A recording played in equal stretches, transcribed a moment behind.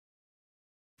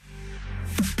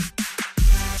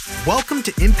Welcome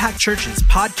to Impact Church's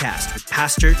podcast with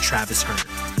Pastor Travis Hearn.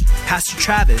 Pastor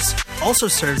Travis also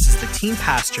serves as the team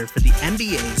pastor for the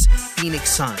NBA's Phoenix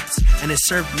Suns and has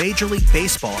served Major League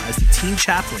Baseball as the team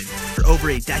chaplain for over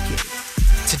a decade.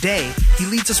 Today, he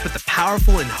leads us with a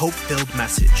powerful and hope-filled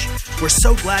message. We're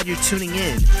so glad you're tuning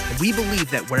in, and we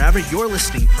believe that wherever you're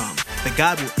listening from, that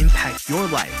God will impact your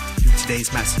life through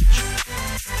today's message.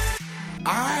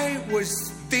 I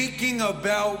was thinking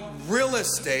about real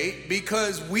estate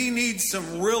because we need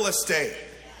some real estate.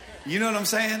 You know what I'm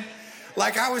saying?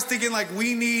 Like I was thinking like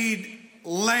we need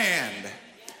land.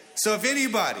 So if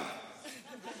anybody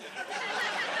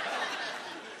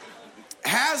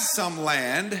has some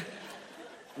land,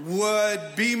 would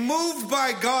be moved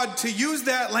by God to use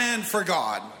that land for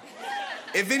God.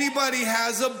 If anybody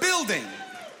has a building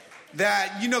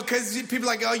that, you know, because people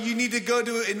are like, oh, you need to go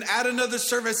to and add another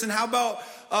service. And how about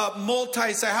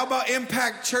multi-site? How about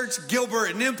Impact Church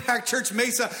Gilbert and Impact Church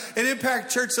Mesa and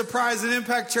Impact Church Surprise and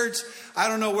Impact Church, I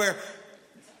don't know where.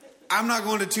 I'm not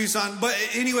going to Tucson. But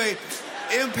anyway,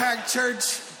 Impact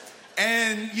Church.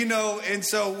 And, you know, and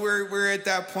so we're at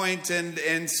that point.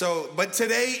 And so, but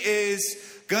today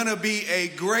is going to be a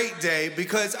great day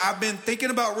because I've been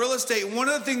thinking about real estate. One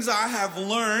of the things I have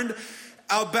learned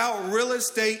about real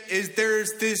estate is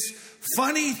there's this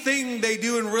funny thing they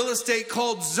do in real estate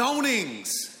called zonings.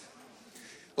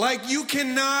 Like you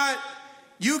cannot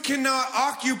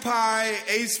occupy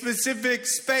a specific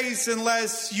space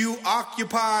unless you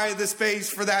occupy the space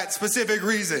for that specific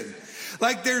reason.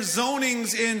 Like there's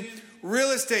zonings in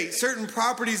real estate, certain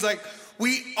properties like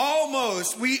we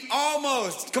almost,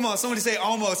 come on, somebody say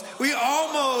almost. We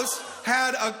almost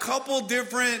had a couple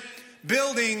different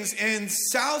buildings in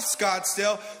South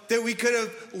Scottsdale that we could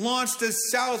have launched the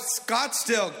South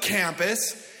Scottsdale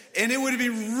campus, and it would have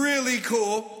been really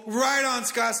cool right on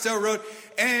Scottsdale Road.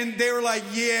 And they were like,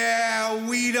 yeah,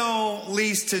 we don't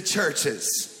lease to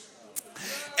churches.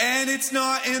 And it's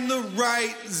not in the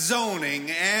right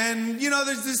zoning. And, you know,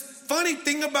 there's this funny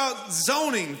thing about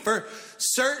zoning for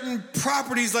certain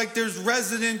properties, like there's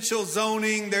residential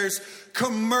zoning, there's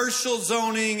commercial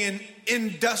zoning, and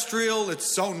industrial,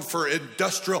 it's zoned for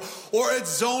industrial, or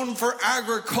it's zoned for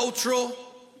agricultural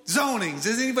zonings.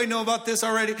 Does anybody know about this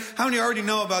already? How many already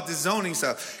know about this zoning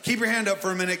stuff? Keep your hand up for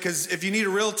a minute, because if you need a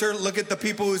realtor, look at the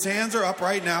people whose hands are up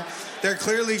right now. They're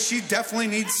clearly, she definitely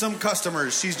needs some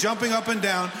customers. She's jumping up and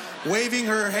down, waving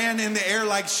her hand in the air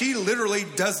like she literally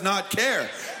does not care.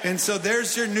 And so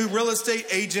there's your new real estate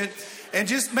agent. And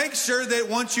just make sure that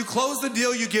once you close the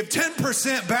deal, you give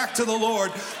 10% back to the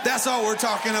Lord. That's all we're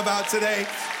talking about today.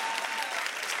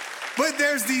 But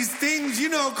there's these things, you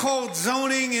know, called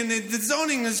zoning. And the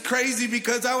zoning is crazy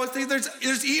because I would think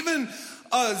there's even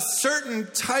a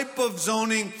certain type of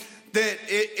zoning that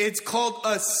it's called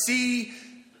a C,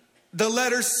 the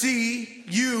letter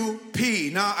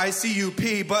C-U-P. Not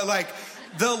I-C-U-P, but like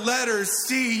the letter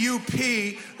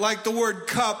C-U-P, like the word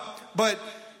cup, but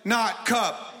not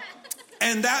cup.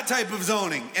 And that type of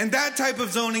zoning. And that type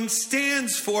of zoning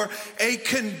stands for a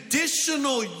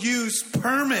conditional use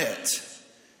permit.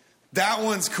 That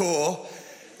one's cool.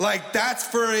 Like that's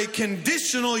for a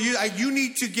conditional use. You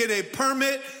need to get a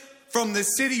permit from the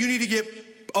city. You need to get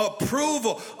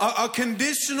approval. A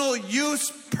conditional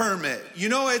use permit. You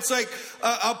know, it's like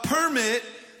a permit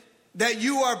that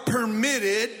you are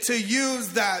permitted to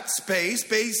use that space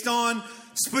based on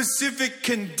specific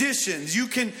conditions. You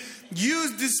can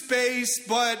use the space,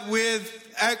 but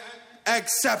with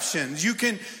exceptions. You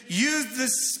can use the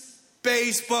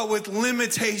space, but with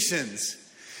limitations.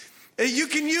 You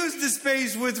can use the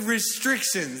space with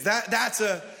restrictions. That's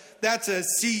a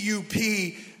CUP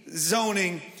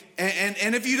zoning.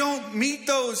 And if you don't meet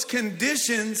those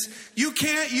conditions, you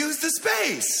can't use the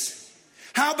space.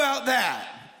 How about that?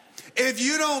 If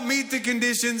you don't meet the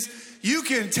conditions, you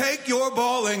can take your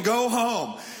ball and go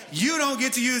home. You don't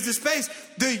get to use the space.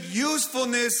 The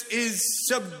usefulness is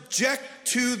subject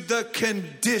to the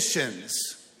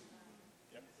conditions.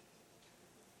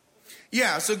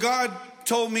 Yeah, so God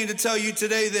told me to tell you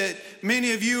today that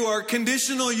many of you are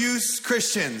conditional use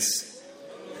Christians.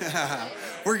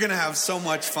 We're going to have so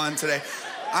much fun today.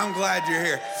 I'm glad you're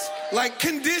here. Like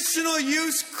conditional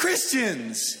use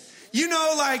Christians. You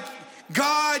know, like,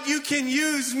 God, you can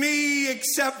use me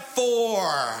except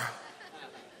for...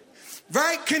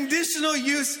 Right? Conditional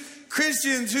use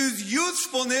Christians whose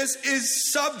usefulness is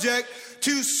subject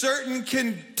to certain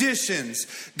conditions.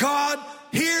 God,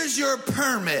 here's your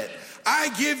permit.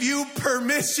 I give you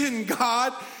permission,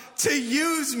 God, to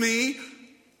use me,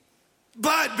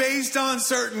 but based on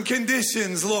certain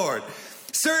conditions, Lord.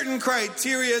 Certain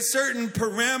criteria, certain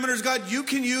parameters. God, you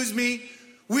can use me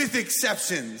with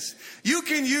exceptions. You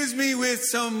can use me with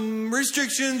some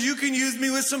restrictions. You can use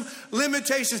me with some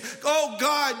limitations. Oh,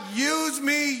 God, use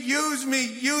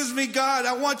me, God.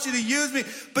 I want you to use me.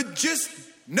 But just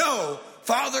know,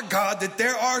 Father God, that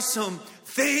there are some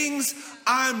things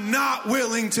I'm not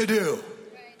willing to do.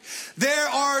 There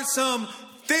are some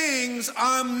things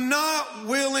I'm not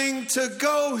willing to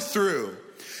go through.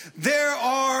 There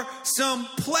are some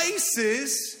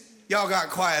places, y'all got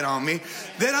quiet on me,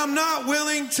 that I'm not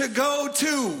willing to go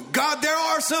to. God, there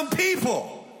are some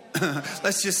people.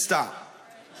 Let's just stop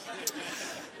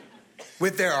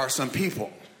with there are some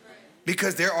people.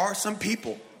 Because there are some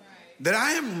people that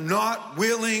I am not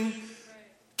willing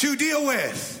to deal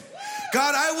with.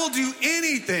 God, I will do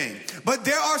anything. But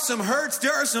there are some hurts,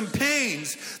 there are some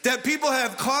pains that people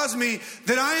have caused me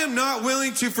that I am not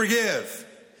willing to forgive.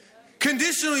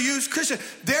 Conditional use Christian.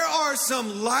 There are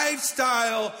some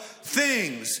lifestyle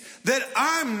things that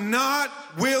I'm not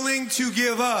willing to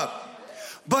give up.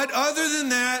 But other than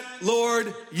that,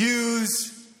 Lord,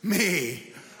 use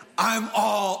me. I'm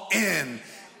all in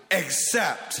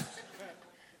except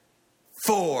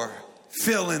for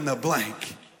fill in the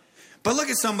blank. But look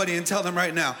at somebody and tell them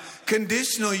right now,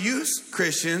 conditional use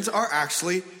Christians are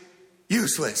actually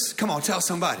useless. Come on, tell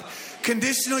somebody.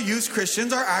 Conditional use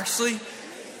Christians are actually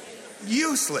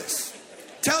useless.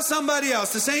 Tell somebody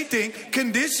else the same thing.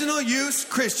 Conditional use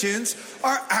Christians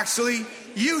are actually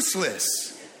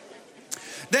useless.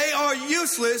 They are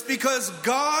useless because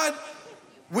God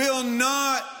will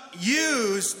not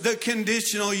use the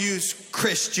conditional use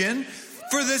Christian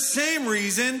for the same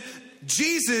reason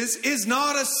Jesus is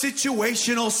not a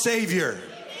situational savior.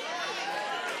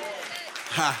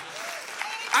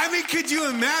 I mean, could you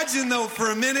imagine though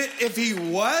for a minute if he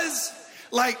was?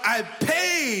 Like, I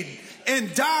paid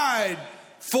and died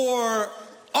for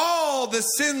all the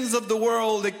sins of the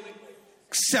world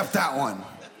except that one.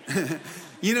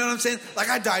 You know what I'm saying? Like,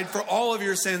 I died for all of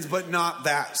your sins, but not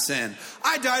that sin.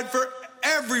 I died for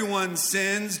everyone's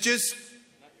sins, just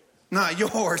not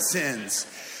your sins.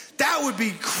 That would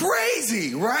be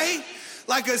crazy, right?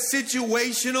 Like a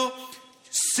situational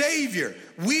savior.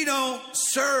 We don't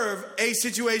serve a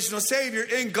situational savior,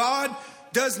 and God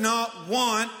does not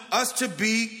want us to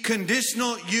be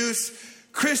conditional use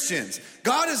Christians.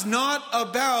 God is not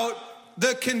about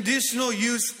the conditional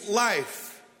use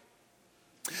life.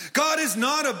 God is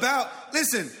not about,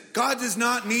 listen, God does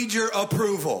not need your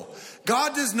approval.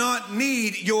 God does not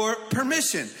need your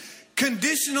permission.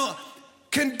 Conditional,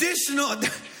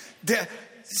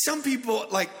 some people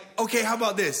like, okay, how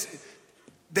about this?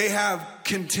 They have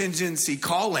contingency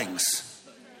callings.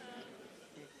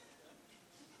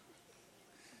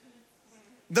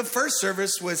 The first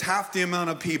service was half the amount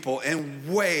of people and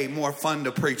way more fun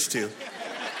to preach to.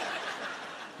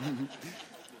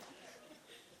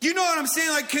 You know what I'm saying?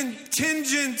 Like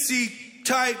contingency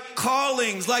type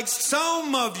callings. Like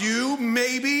some of you,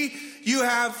 maybe you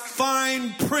have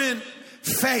fine print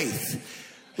faith.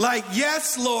 Like,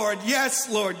 yes, Lord,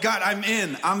 God, I'm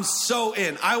in. I'm so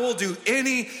in. I will do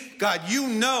God, you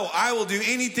know I will do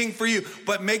anything for you,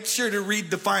 but make sure to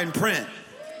read the fine print.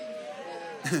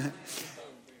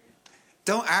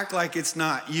 Don't act like it's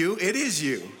not you. It is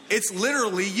you. It's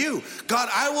literally you. God,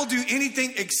 I will do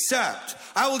anything except.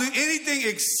 I will do anything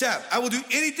except. I will do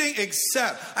anything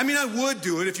except. I mean, I would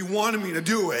do it if you wanted me to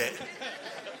do it.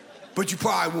 But you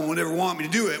probably won't ever want me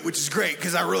to do it, which is great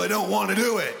because I really don't want to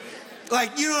do it.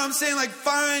 Like, you know what I'm saying? Like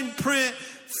fine print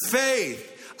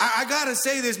faith. I got to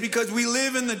say this because we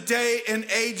live in the day and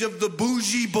age of the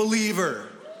bougie believer.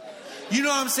 You know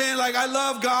what I'm saying? Like, I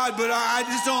love God, but I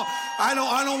just don't. I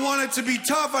don't want it to be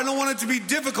tough. I don't want it to be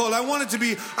difficult. I want to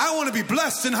be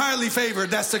blessed and highly favored.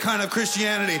 That's the kind of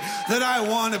Christianity that I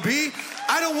want to be.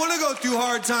 I don't want to go through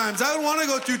hard times. I don't want to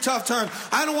go through tough times.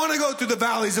 I don't want to go through the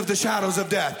valleys of the shadows of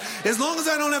death. As long as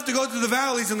I don't have to go through the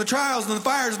valleys and the trials and the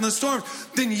fires and the storms,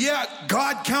 then yeah,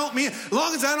 God count me. As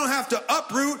long as I don't have to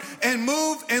uproot and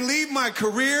move and leave my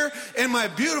career in my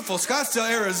beautiful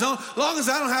Scottsdale, Arizona, as long as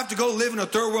I don't have to go live in a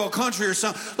third world country or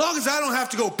something, as long as I don't have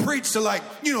to go preach to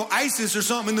ISIS or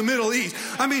something in the Middle East.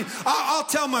 I mean, I'll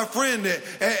tell my friend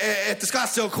at the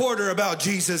Scottsdale Quarter about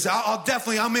Jesus.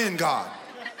 I'm in, God.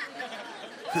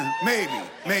 Maybe.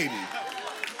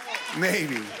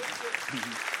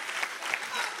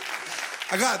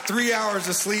 I got 3 hours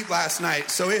of sleep last night,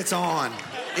 so it's on.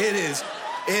 It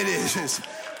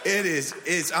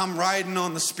is. I'm riding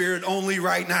on the Spirit only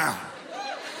right now.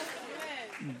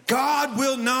 God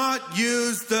will not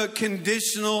use the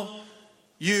conditional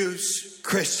use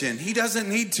Christian. He doesn't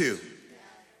need to.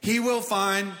 He will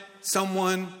find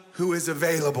someone who is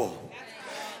available.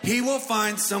 He will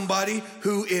find somebody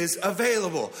who is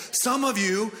available. Some of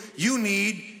you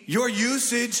need your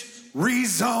usage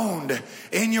rezoned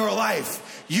in your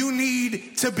life. You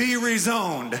need to be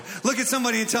rezoned. Look at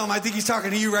somebody and tell them, I think he's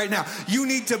talking to you right now. You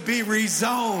need to be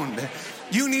rezoned.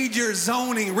 You need your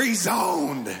zoning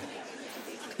rezoned.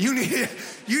 You need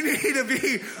to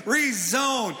be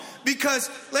rezoned. Because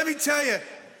let me tell you,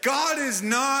 God is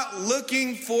not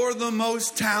looking for the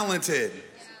most talented.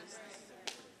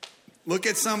 Look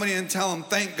at somebody and tell them,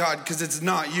 thank God, because it's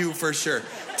not you for sure.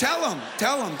 Tell them.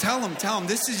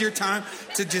 This is your time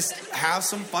to just have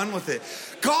some fun with it.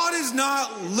 God is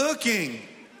not looking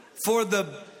for the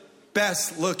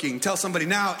best looking. Tell somebody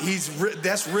now,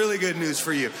 that's really good news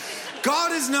for you.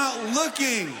 God is not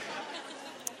looking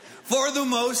for the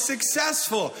most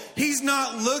successful. He's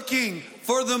not looking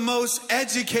for the most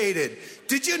educated.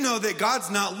 Did you know that God's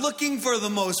not looking for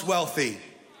the most wealthy?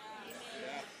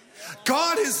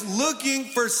 God is looking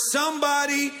for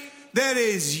somebody that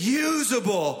is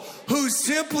usable, who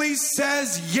simply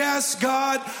says, yes,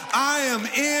 God, I am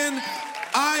in.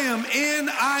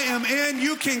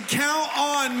 You can count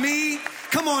on me.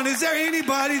 Come on, is there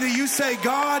anybody that you say,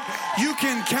 God, you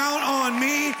can count on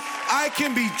me? I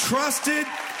can be trusted.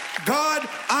 God,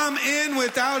 I'm in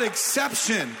without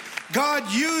exception.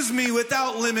 God, use me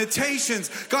without limitations.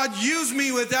 God, use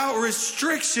me without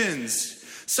restrictions.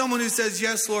 Someone who says,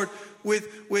 yes, Lord,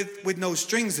 with no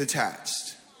strings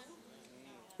attached.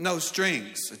 No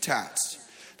strings attached.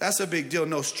 That's a big deal,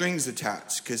 no strings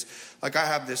attached. Because like I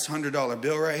have this $100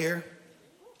 bill right here.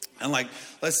 And like,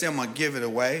 let's say I'm going to give it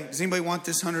away. Does anybody want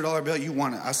this $100 bill? You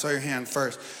want it. I saw your hand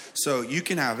first. So you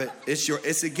can have it.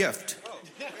 It's a gift.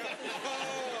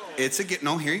 It's a gift.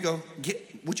 No, here you go.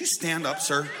 Would you stand up,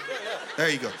 sir? There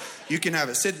you go. You can have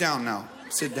it. Sit down now.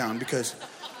 Sit down because...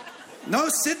 No,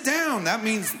 sit down. That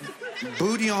means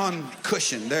booty on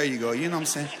cushion. There you go. You know what I'm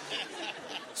saying?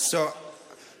 So,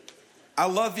 I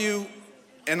love you,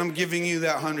 and I'm giving you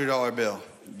that $100 bill.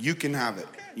 You can have it.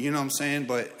 You know what I'm saying?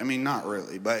 But, I mean, not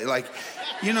really. But, like,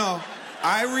 you know,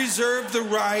 I reserve the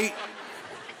right.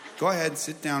 Go ahead,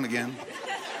 sit down again.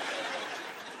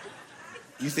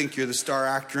 You think you're the star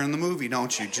actor in the movie,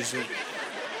 don't you? Just,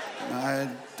 I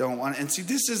don't want to. And see,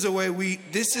 this is the way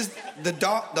this is the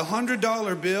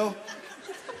 $100 bill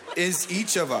is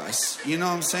each of us. You know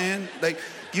what I'm saying? Like,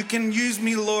 you can use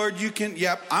me, Lord. You can,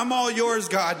 yep, I'm all yours,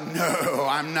 God. No,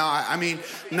 I'm not. I mean,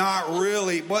 not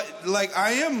really. But, like,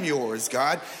 I am yours,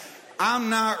 God. I'm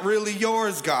not really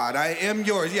yours, God. I am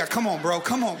yours. Yeah, come on, bro.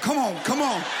 Come on. Yeah, come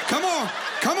on.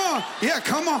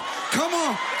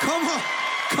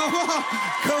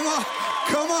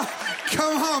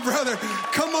 Come on, brother.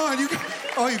 Come on. You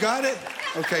got it?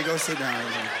 Okay, go sit down.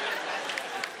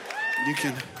 You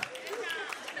can.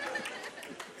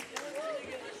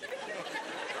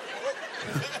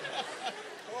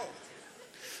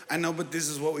 I know, but this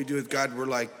is what we do with God. We're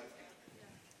like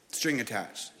string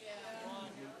attached.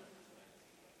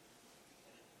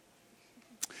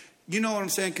 You know what I'm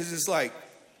saying? Because it's like,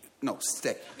 no,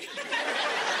 stay.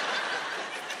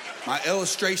 My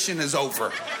illustration is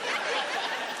over.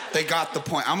 They got the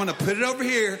point. I'm going to put it over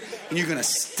here, and you're going to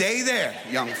stay there,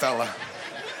 young fella.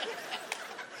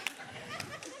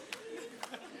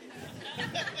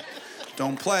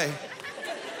 Don't play.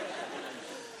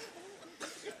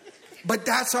 But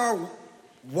that's our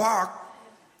walk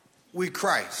with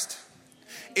Christ.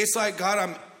 It's like,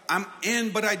 God, I'm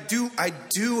in, but I do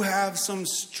have some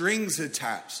strings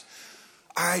attached.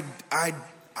 I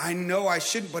know I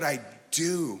shouldn't, but I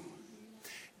do.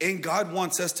 And God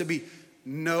wants us to be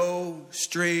no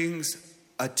strings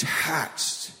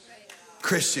attached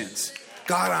Christians.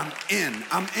 God, I'm in.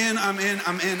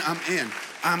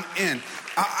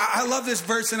 I love this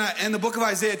verse in the book of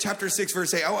Isaiah chapter 6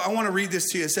 verse 8. I want to read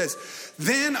this to you. It says,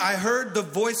 then I heard the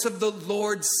voice of the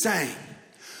Lord saying,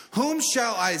 whom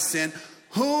shall I send?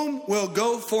 Whom will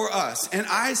go for us? And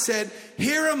I said,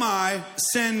 here am I,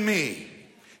 send me.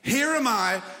 Here am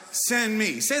I, send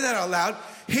me. Say that out loud.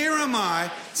 Here am I,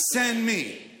 send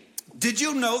me. Did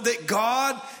you know that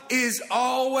God is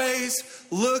always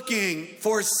looking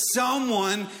for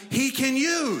someone he can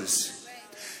use?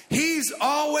 He's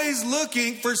always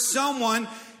looking for someone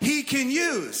he can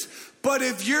use. But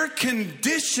if you're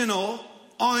conditional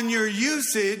on your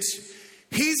usage,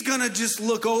 he's going to just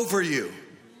look over you.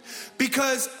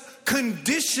 Because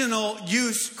conditional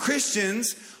use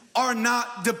Christians are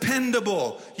not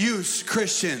dependable use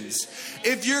Christians.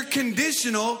 If you're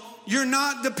conditional, you're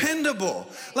not dependable.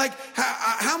 Like,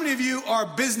 how many of you are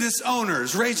business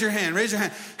owners? Raise your hand, raise your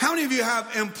hand. How many of you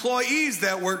have employees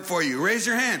that work for you? Raise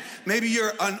your hand. Maybe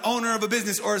you're an owner of a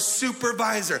business or a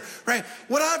supervisor, right?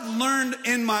 What I've learned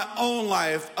in my own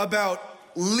life about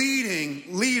leading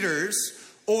leaders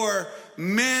or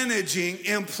managing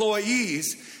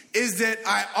employees is that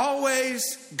I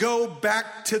always go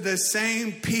back to the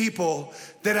same people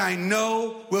that I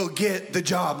know will get the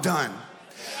job done.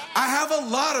 I have a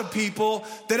lot of people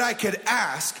that I could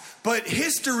ask, but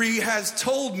history has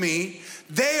told me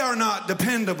they are not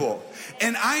dependable.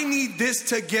 And I need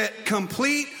this to get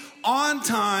complete, on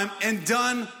time, and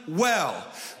done well.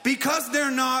 Because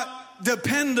they're not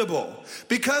dependable,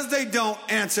 because they don't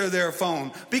answer their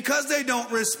phone, because they don't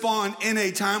respond in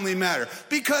a timely manner,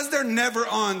 because they're never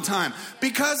on time,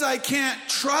 because I can't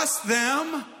trust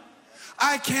them,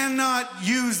 I cannot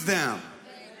use them.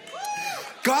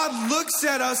 God looks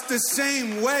at us the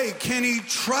same way. Can he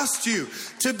trust you?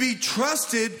 To be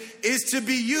trusted is to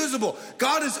be usable.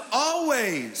 God is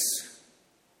always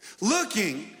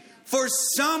looking for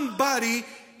somebody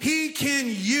he can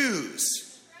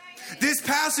use. This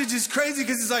passage is crazy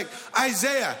because it's like,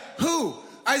 Isaiah, who?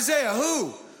 Isaiah,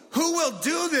 who? Who will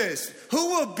do this? Who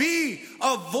will be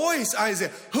a voice,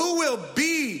 Isaiah? Who will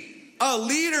be a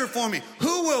leader for me?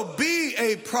 Who will be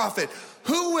a prophet?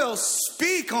 Who will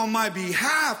speak on my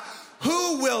behalf?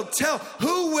 Who will tell?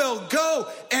 Who will go?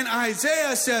 And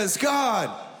Isaiah says,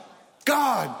 God,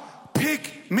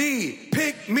 pick me,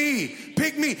 pick me,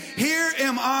 pick me. Here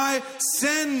am I,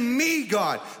 send me,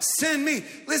 God, send me.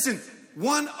 Listen,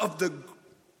 one of the,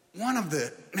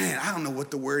 man, I don't know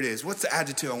what the word is. What's the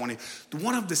adjective I want to,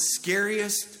 one of the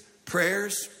scariest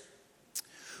prayers,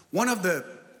 one of the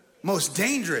most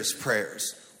dangerous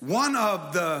prayers, one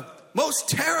of the most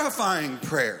terrifying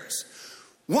prayers,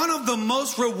 one of the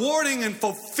most rewarding and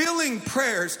fulfilling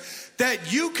prayers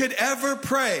that you could ever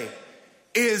pray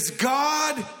is,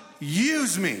 God,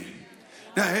 use me.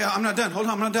 Now, hey, I'm not done. Hold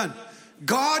on, I'm not done.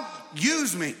 God,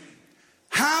 use me.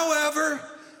 However,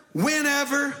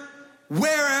 whenever,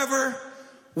 wherever,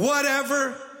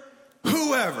 whatever,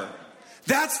 whoever.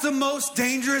 That's the most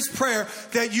dangerous prayer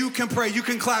that you can pray. You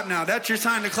can clap now. That's your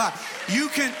time to clap. You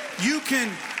can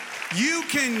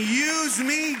use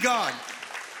me, God.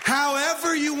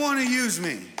 However you want to use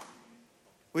me.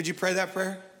 Would you pray that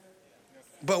prayer?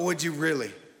 But would you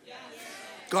really?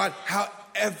 God,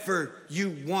 however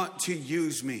you want to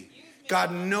use me.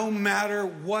 God, no matter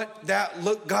what that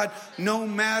look, God, no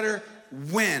matter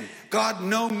when, God,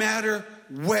 no matter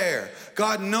where,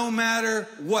 God, no matter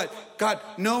what, God,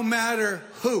 no matter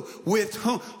who, with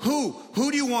whom,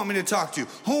 who do you want me to talk to?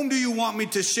 Whom do you want me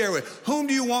to share with? Whom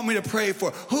do you want me to pray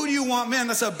for? Who do you want? Man,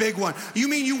 that's a big one. You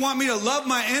mean you want me to love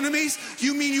my enemies?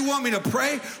 You mean you want me to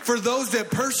pray for those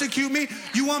that persecute me?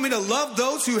 You want me to love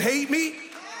those who hate me?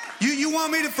 You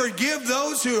want me to forgive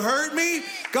those who hurt me?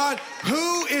 God,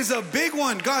 who is a big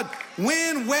one? God,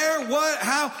 when, where, what,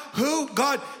 how, who?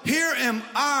 God, here am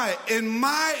I. And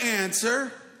my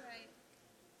answer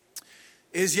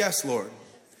is yes, Lord.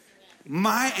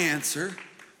 My answer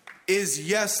is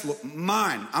yes, Lord.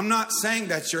 Mine. I'm not saying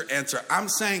that's your answer. I'm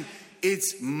saying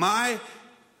it's my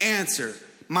answer.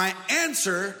 My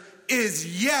answer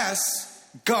is yes,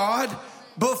 God,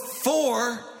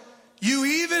 before you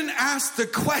even ask the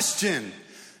question,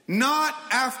 not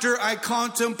after I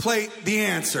contemplate the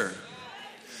answer.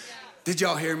 Did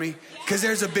y'all hear me? Because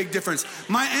there's a big difference.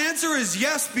 My answer is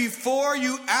yes before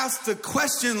you ask the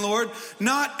question, Lord,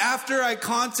 not after I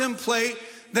contemplate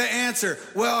the answer.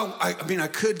 Well, I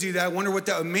could do that. I wonder what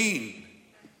that would mean.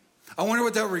 I wonder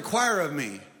what that would require of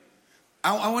me.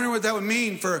 I wonder what that would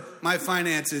mean for my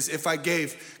finances if I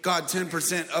gave God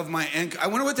 10% of my income. I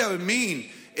wonder what that would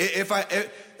mean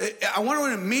I wonder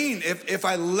what it would mean if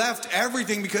I left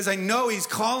everything, because I know he's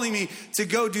calling me to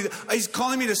go do that. He's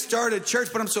calling me to start a church,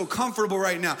 but I'm so comfortable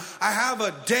right now. I have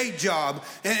a day job,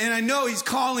 and I know he's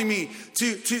calling me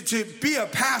to be a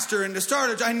pastor and to start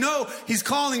a church. I know he's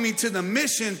calling me to the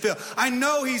mission field. I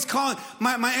know he's calling.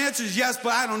 My answer is yes,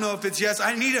 but I don't know if it's yes.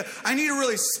 I need to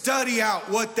really study out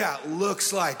what that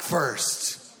looks like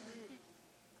first.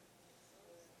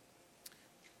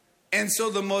 And so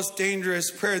the most dangerous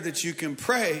prayer that you can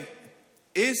pray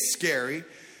is scary,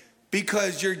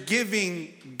 because you're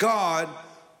giving God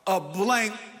a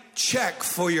blank check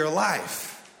for your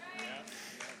life.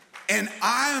 And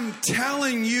I am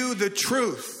telling you the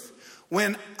truth.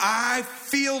 When I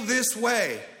feel this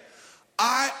way,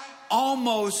 I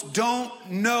almost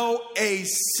don't know a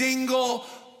single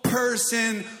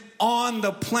person on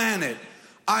the planet.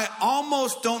 I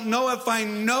almost don't know if I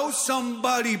know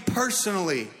somebody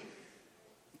personally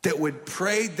that would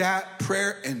pray that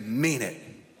prayer and mean it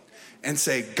and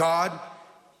say, God,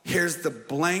 here's the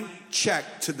blank check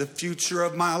to the future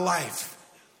of my life.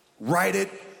 Write it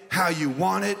how you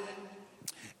want it,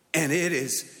 and it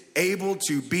is able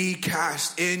to be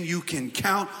cashed in. You can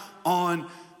count on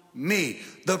me.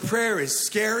 The prayer is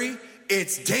scary.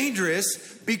 It's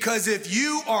dangerous, because if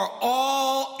you are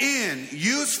all in,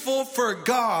 useful for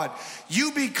God,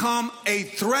 you become a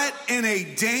threat and a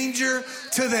danger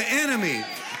to the enemy.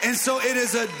 And so it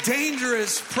is a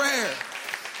dangerous prayer.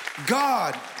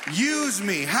 God, use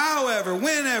me, however,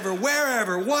 whenever,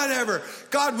 wherever, whatever.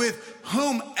 God, with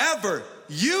whomever,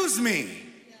 use me.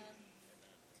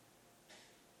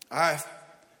 I've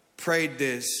prayed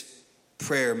this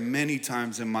prayer many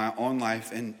times in my own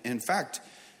life. And in fact,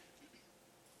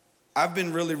 I've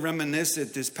been really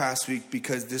reminiscent this past week,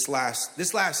 because this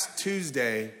last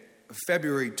Tuesday,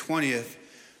 February 20th,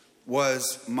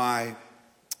 was my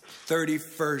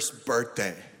 31st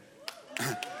birthday.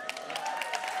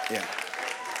 Yeah.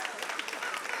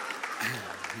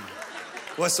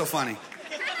 What's so funny?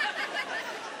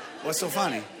 What's so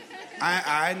funny?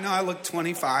 I know I look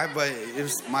 25, but it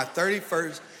was my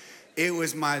 31st. It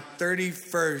was my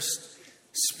 31st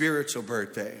spiritual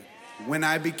birthday when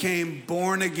I became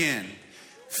born again.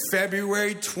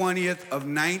 February 20th of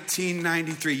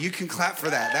 1993. You can clap for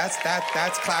that.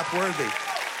 That's clap worthy.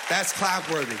 That's clap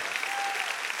worthy.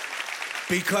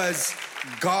 Because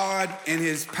God and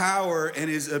his power and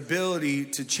his ability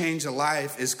to change a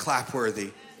life is clap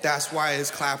worthy. That's why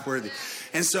it's clap worthy.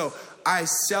 And so I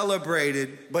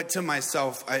celebrated, but to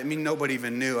myself, I mean, nobody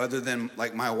even knew other than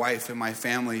like my wife and my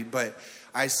family, but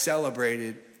I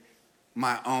celebrated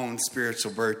my own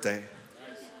spiritual birthday.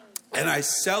 And I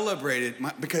celebrated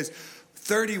because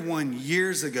 31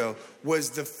 years ago was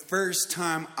the first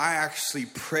time I actually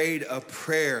prayed a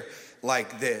prayer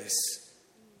like this.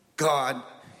 God,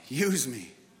 use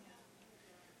me.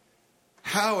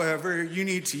 However, you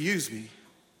need to use me.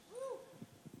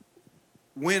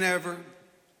 Whenever,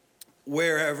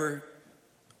 wherever,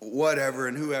 whatever,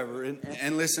 and whoever.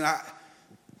 And listen, I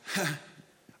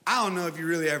don't know if you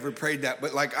really ever prayed that,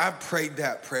 but like I've prayed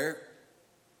that prayer.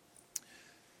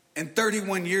 And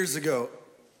 31 years ago,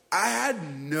 I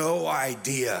had no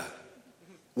idea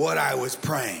what I was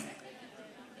praying.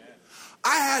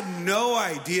 I had no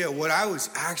idea what I was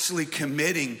actually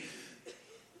committing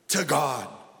to God.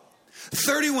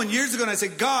 31 years ago, and I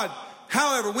said, God,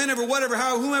 however, whenever, whatever,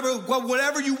 how, whomever,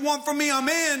 whatever you want from me, I'm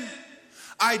in.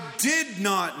 I did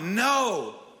not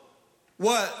know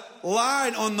what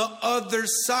lied on the other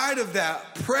side of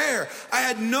that prayer. I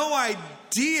had no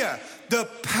idea the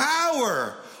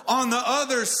power on the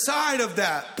other side of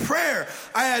that prayer.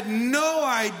 I had no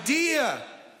idea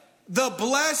the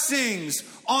blessings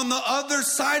on the other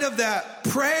side of that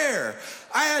prayer.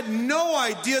 I had no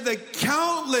idea the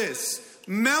countless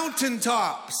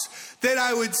mountaintops that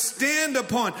I would stand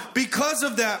upon because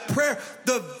of that prayer,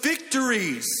 the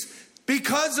victories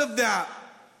because of that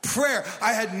prayer.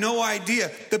 I had no idea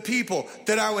the people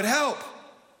that I would help.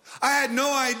 I had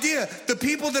no idea the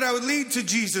people that I would lead to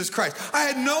Jesus Christ. I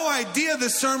had no idea the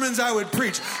sermons I would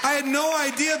preach. I had no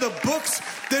idea the books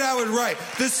that I would write,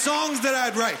 the songs that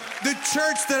I'd write, the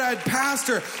church that I'd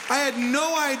pastor. I had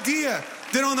no idea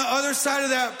that on the other side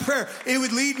of that prayer, it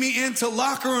would lead me into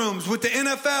locker rooms with the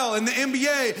NFL and the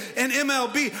NBA and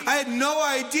MLB. I had no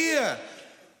idea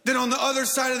that on the other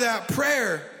side of that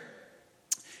prayer,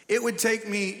 it would take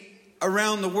me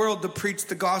around the world to preach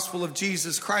the gospel of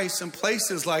Jesus Christ in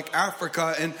places like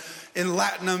Africa and in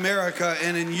Latin America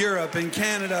and in Europe and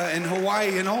Canada and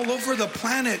Hawaii and all over the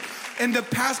planet. And the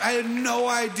past, I had no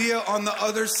idea on the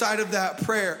other side of that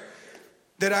prayer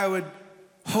that I would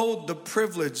hold the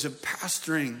privilege of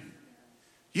pastoring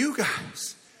you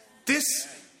guys.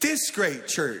 This great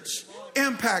church,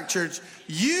 Impact Church.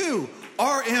 You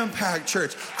are Impact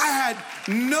Church. I had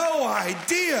no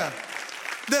idea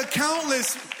the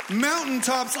countless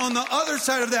mountaintops on the other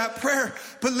side of that prayer.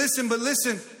 But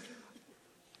listen,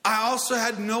 I also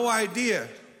had no idea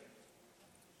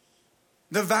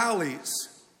the valleys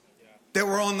that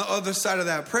were on the other side of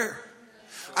that prayer.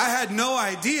 I had no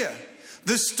idea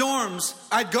the storms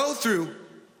I'd go through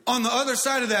on the other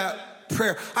side of that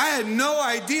prayer. I had no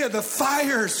idea the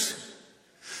fires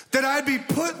that I'd be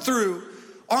put through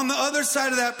on the other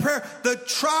side of that prayer, the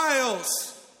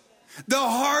trials, the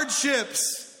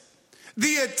hardships,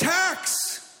 the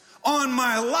attacks on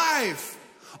my life,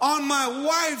 on my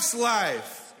wife's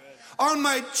life, on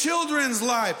my children's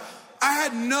life. I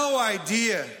had no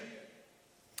idea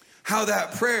how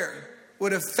that prayer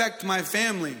would affect my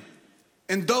family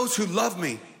and those who love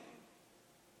me.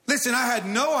 Listen, I had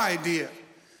no idea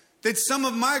that some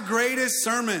of my greatest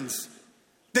sermons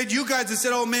that you guys have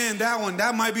said, oh man,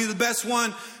 that might be the best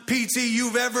one, PT,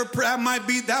 you've ever,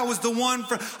 that was the one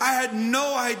for, I had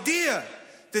no idea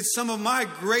that some of my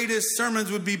greatest sermons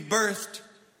would be birthed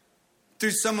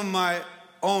through some of my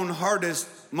own hardest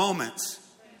moments.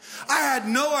 I had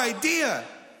no idea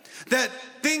that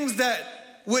things that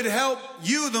would help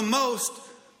you the most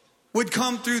would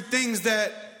come through things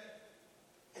that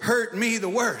hurt me the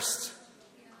worst.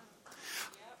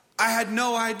 I had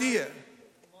no idea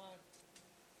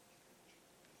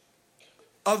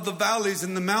of the valleys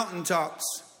and the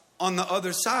mountaintops on the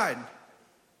other side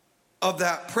of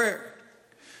that prayer.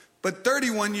 But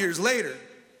 31 years later,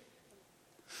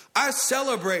 I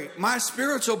celebrate my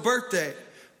spiritual birthday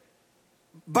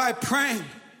by praying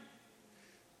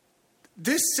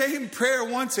this same prayer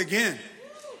once again.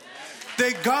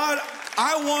 That God,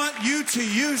 I want you to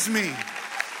use me.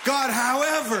 God,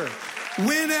 however,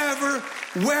 whenever,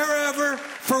 wherever,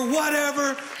 for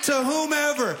whatever, to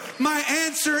whomever. My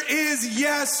answer is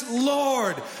yes,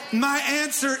 Lord. My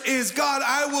answer is, God,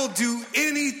 I will do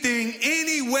anything,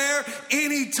 anywhere,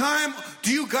 anytime.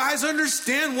 Do you guys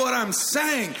understand what I'm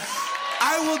saying?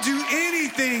 I will do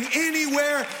anything,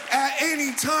 anywhere, at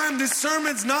any time. This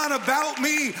sermon's not about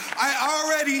me. I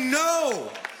already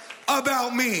know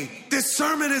about me. This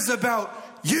sermon is about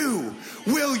you.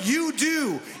 Will you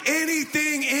do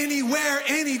anything, anywhere,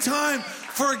 anytime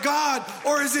for God?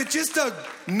 Or is it just a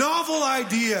novel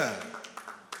idea?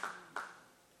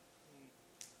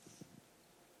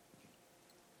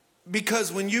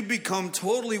 Because when you become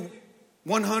totally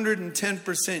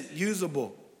 110%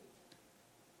 usable,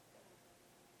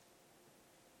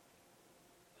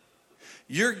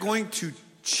 you're going to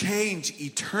change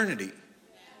eternity.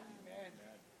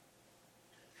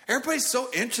 Everybody's so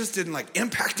interested in like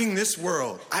impacting this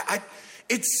world.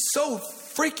 It's so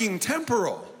freaking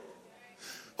temporal.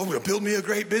 Oh, we'll build me a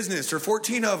great business or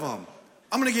 14 of them.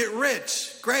 I'm going to get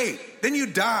rich. Great. Then you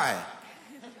die.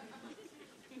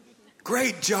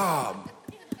 Great job.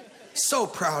 So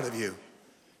proud of you.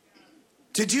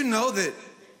 Did you know that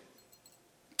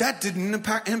that didn't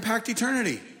impact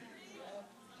eternity?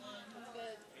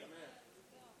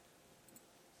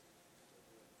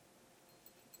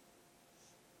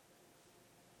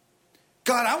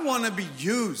 God, I want to be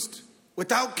used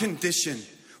without condition,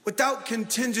 without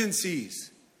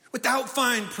contingencies, without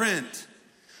fine print,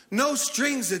 no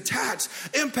strings attached.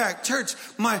 Impact Church,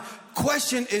 my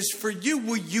question is for you.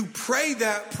 Will you pray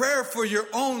that prayer for your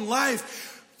own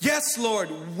life? Yes, Lord,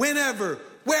 whenever,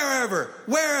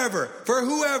 wherever, for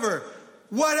whoever,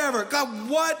 whatever. God,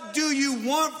 what do you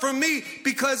want from me?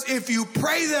 Because if you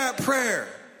pray that prayer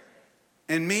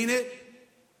and mean it,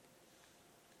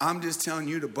 I'm just telling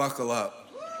you to buckle up.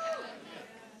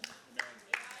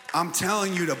 I'm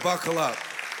telling you to buckle up.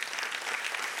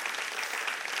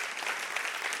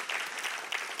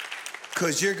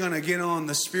 Because you're going to get on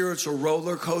the spiritual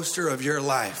roller coaster of your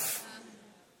life.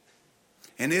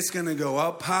 And it's going to go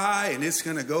up high and it's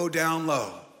going to go down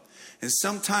low. And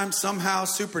sometimes, somehow,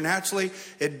 supernaturally,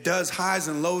 it does highs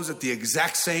and lows at the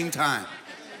exact same time.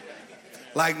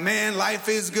 Like, man, life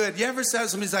is good. You ever said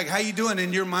somebody's like, how you doing?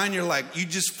 In your mind, you're like, you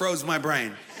just froze my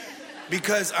brain.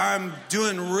 Because I'm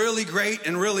doing really great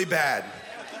and really bad.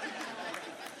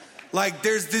 Like,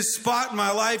 there's this spot in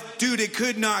my life, dude, it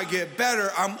could not get better.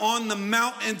 I'm on the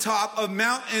mountaintop of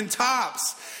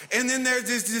mountaintops. And then there's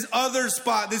this other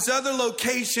spot, this other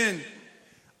location.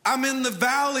 I'm in the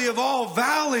valley of all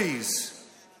valleys.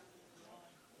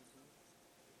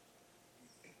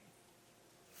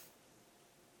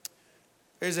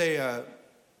 There's a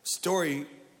story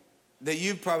that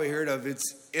you've probably heard of.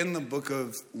 It's in the book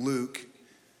of Luke.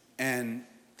 And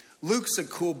Luke's a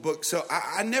cool book. So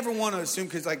I never want to assume,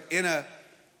 because like in a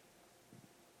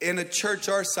church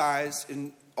our size,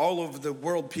 and all over the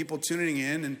world, people tuning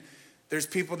in, and there's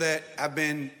people that have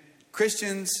been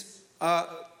Christians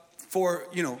for,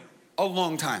 a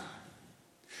long time.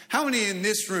 How many in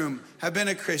this room have been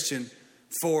a Christian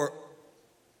for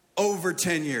over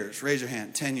 10 years? Raise your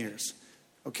hand. 10 years.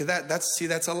 Okay,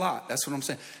 that's a lot. That's what I'm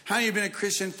saying. How many have been a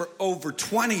Christian for over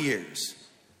 20 years?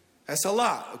 That's a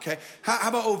lot, okay? How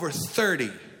about over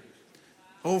 30?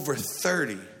 Over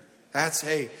 30.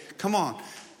 Hey, come on.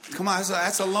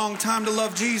 That's a long time to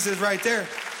love Jesus right there.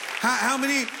 How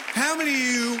many of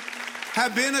you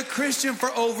have been a Christian for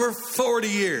over 40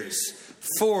 years?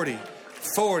 40.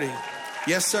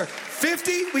 Yes, sir.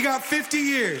 50? We got 50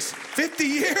 years. 50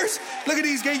 years? Look at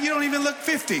these guys. You don't even look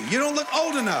 50. You don't look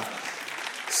old enough.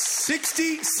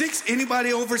 66,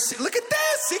 anybody over? Look at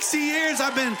that, 60 years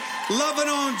I've been loving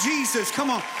on Jesus. Come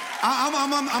on,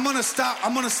 I'm gonna stop.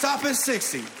 I'm gonna stop at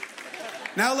 60.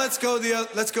 Now let's go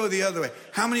the other way.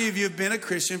 How many of you have been a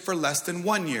Christian for less than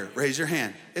 1 year? Raise your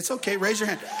hand. It's okay, raise your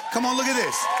hand. Come on, look at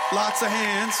this. Lots of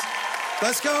hands.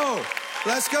 Let's go.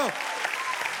 Let's go.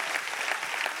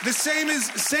 The same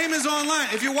as online.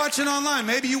 If you're watching online,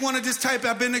 maybe you want to just type,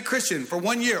 I've been a Christian for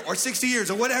 1 year or 60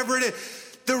 years or whatever it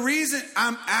is. The reason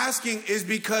I'm asking is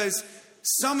because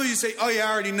some of you say, oh yeah,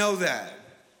 I already know that.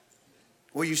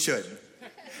 Well, you should.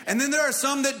 And then there are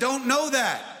some that don't know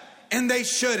that, and they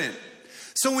shouldn't.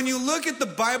 So when you look at the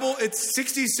Bible, it's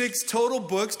 66 total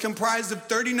books comprised of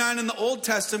 39 in the Old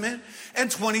Testament and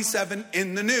 27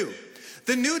 in the New.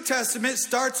 The New Testament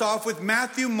starts off with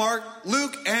Matthew, Mark,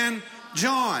 Luke, and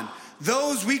John.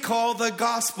 Those we call the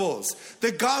Gospels.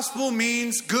 The Gospel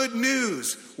means good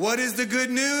news. What is the good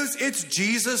news? It's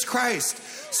Jesus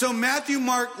Christ. So Matthew,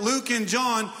 Mark, Luke, and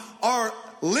John are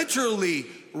literally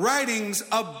writings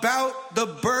about the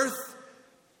birth,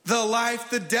 the life,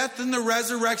 the death, and the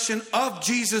resurrection of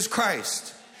Jesus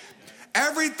Christ.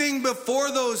 Everything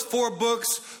before those 4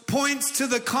 books points to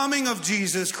the coming of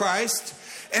Jesus Christ,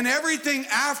 and everything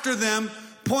after them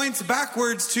points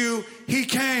backwards to He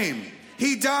came.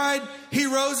 He died, He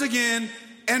rose again,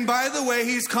 and by the way,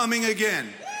 He's coming again.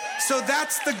 So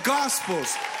that's the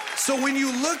Gospels. So when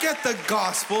you look at the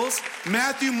Gospels,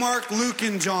 Matthew, Mark, Luke,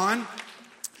 and John,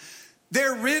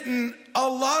 they're written, a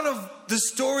lot of the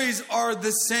stories are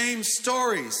the same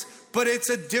stories, but it's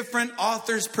a different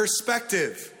author's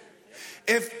perspective.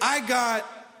 If I got,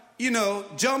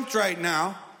 jumped right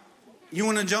now, you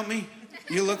want to jump me?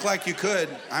 You look like you could.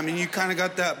 I mean, you kind of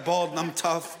got that bald, I'm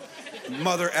tough,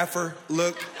 mother effer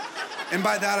look. And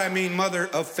by that I mean mother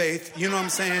of faith. You know what I'm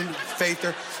saying?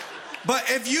 Faither. But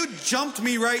if you jumped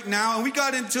me right now and we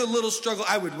got into a little struggle,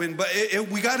 I would win. But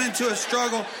if we got into a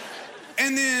struggle,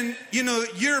 and then,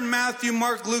 you're Matthew,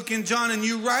 Mark, Luke, and John, and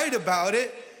you write about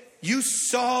it, you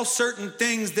saw certain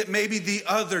things that maybe the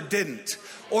other didn't.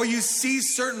 Or you see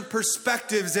certain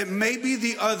perspectives that maybe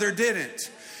the other didn't.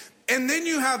 And then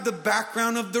you have the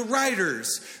background of the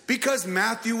writers, because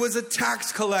Matthew was a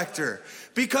tax collector,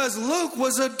 because Luke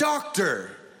was a doctor,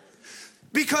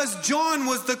 because John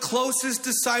was the closest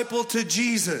disciple to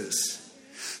Jesus.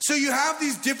 So you have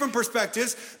these different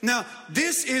perspectives. Now,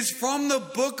 this is from the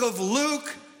book of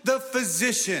Luke, the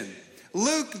physician,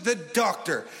 Luke, the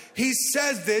doctor. He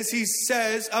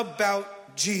says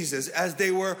about Jesus, as they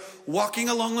were walking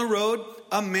along the road,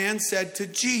 a man said to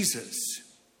Jesus,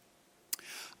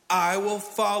 I will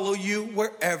follow you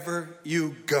wherever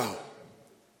you go.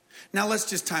 Now let's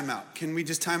just time out. Can we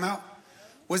just time out?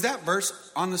 Was that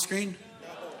verse on the screen? No.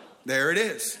 There it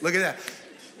is. Look at that.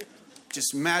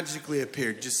 Just magically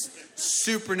appeared, just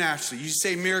supernaturally. You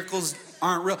say miracles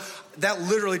aren't real. That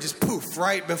literally just poof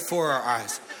right before our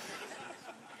eyes.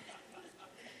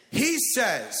 He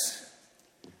says,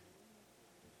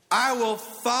 I will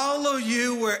follow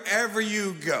you wherever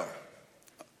you go.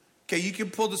 Okay, you can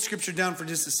pull the scripture down for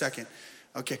just a second.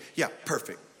 Okay, yeah,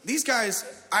 perfect. These guys,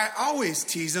 I always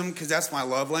tease them because that's my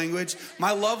love language.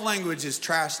 My love language is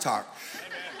trash talk.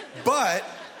 But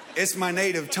it's my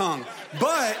native tongue.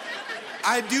 But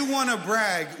I do want to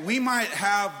brag. We might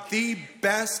have the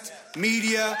best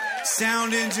media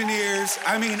sound engineers.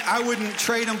 I mean, I wouldn't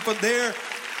trade them for they're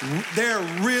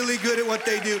really good at what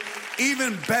they do.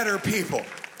 Even better people.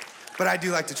 But I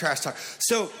do like to trash talk.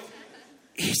 So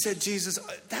he said, Jesus,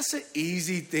 that's an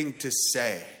easy thing to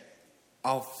say.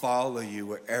 I'll follow you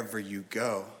wherever you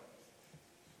go.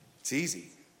 It's easy.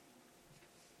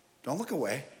 Don't look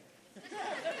away.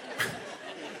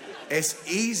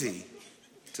 It's easy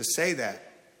to say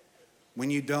that when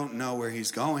you don't know where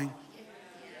he's going.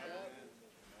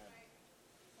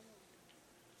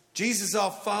 Jesus, I'll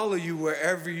follow you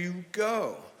wherever you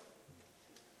go.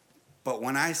 But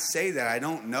when I say that, I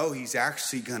don't know he's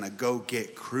actually going to go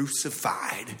get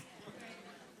crucified.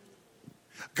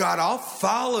 God, I'll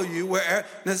follow you wherever.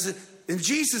 And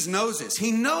Jesus knows this.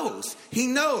 He knows. He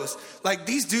knows. Like,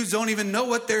 these dudes don't even know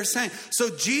what they're saying.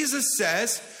 So Jesus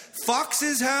says,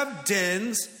 foxes have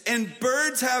dens and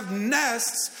birds have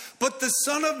nests, but the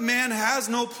Son of Man has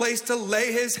no place to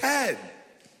lay his head.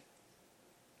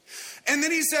 And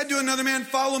then he said to another man,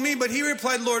 follow me. But he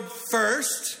replied, Lord,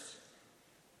 first,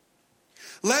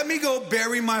 let me go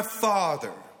bury my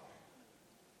father.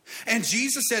 And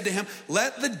Jesus said to him,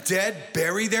 let the dead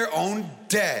bury their own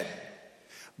dead.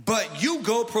 But you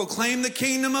go proclaim the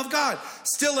kingdom of God.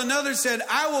 Still another said,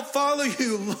 I will follow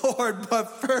you, Lord,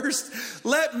 but first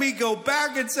let me go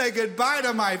back and say goodbye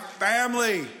to my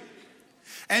family.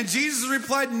 And Jesus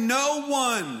replied, no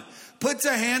one puts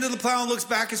a hand to the plow and looks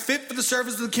back is fit for the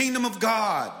service of the kingdom of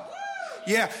God.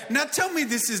 Yeah, now tell me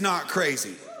this is not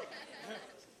crazy.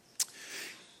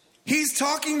 He's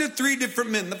talking to three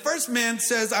different men. The first man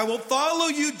says, I will follow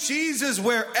you, Jesus,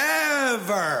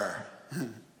 wherever.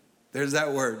 There's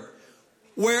that word.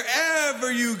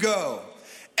 Wherever you go.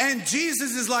 And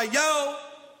Jesus is like, yo,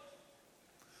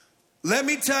 let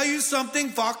me tell you something,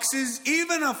 foxes.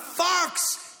 Even a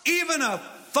fox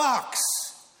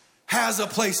has a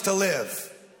place to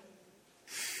live.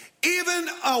 Even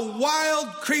a wild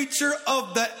creature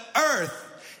of the earth,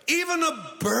 even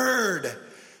a bird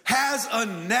has a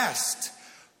nest.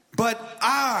 But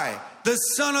I, the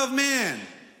Son of Man,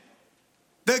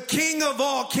 the King of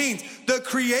all kings, the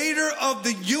creator of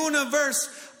the universe,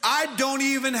 I don't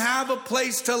even have a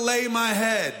place to lay my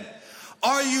head.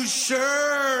 Are you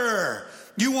sure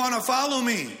you want to follow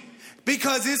me?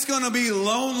 Because it's going to be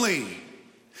lonely.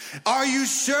 Are you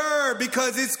sure?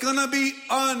 Because it's going to be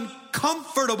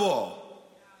uncomfortable.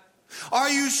 Are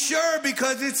you sure?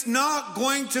 Because it's not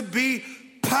going to be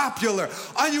popular.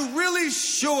 Are you really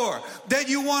sure that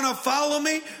you want to follow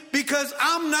me? Because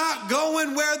I'm not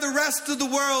going where the rest of the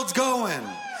world's going.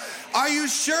 Are you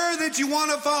sure that you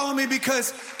want to follow me?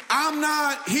 Because I'm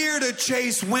not here to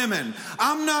chase women.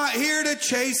 I'm not here to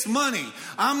chase money.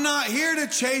 I'm not here to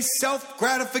chase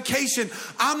self-gratification.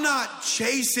 I'm not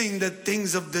chasing the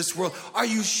things of this world. Are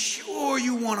you sure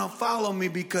you want to follow me?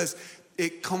 Because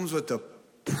it comes with a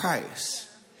price.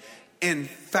 In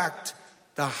fact,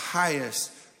 the highest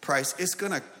price. It's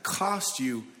going to cost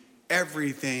you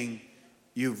everything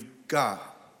you've got.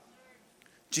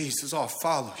 Jesus, I'll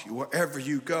follow you wherever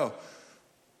you go.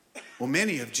 Well,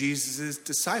 many of Jesus'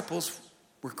 disciples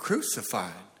were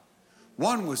crucified.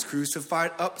 One was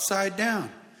crucified upside down.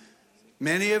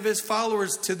 Many of his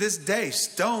followers to this day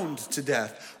stoned to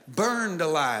death, burned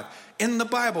alive. In the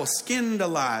Bible, skinned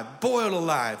alive, boiled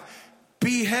alive,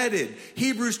 beheaded.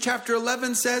 Hebrews chapter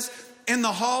 11 says, in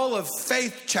the Hall of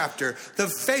Faith chapter, the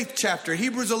faith chapter,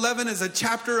 Hebrews 11 is a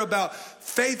chapter about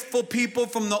faithful people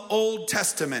from the Old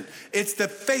Testament. It's the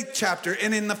faith chapter.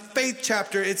 And in the faith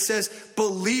chapter, it says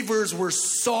believers were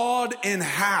sawed in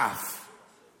half.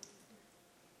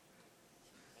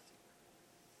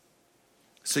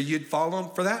 So you'd follow him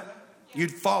for that?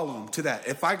 You'd follow him to that.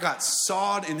 If I got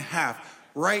sawed in half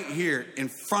right here in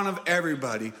front of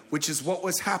everybody, which is what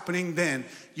was happening then,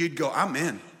 you'd go, I'm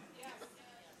in.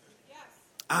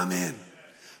 I'm in.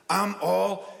 I'm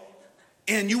all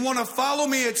in. You want to follow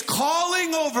me? It's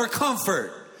calling over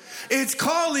comfort. It's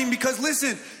calling because,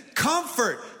 listen,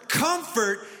 comfort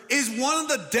is one of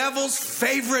the devil's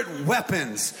favorite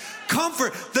weapons.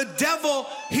 Comfort. The devil,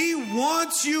 he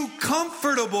wants you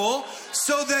comfortable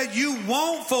so that you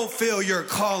won't fulfill your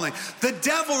calling. The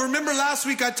devil, remember last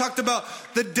week I talked about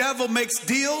the devil makes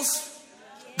deals?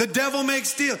 The devil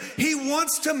makes deals. He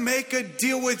wants to make a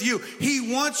deal with you.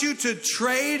 He wants you to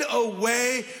trade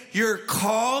away your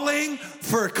calling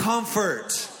for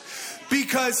comfort.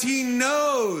 Because he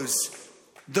knows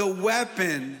the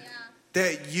weapon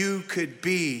that you could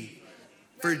be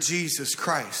for Jesus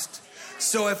Christ.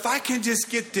 So if I can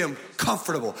just get them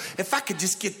comfortable, if I could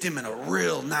just get them in a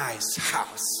real nice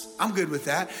house, I'm good with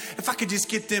that. If I could just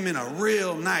get them in a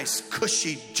real nice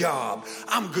cushy job,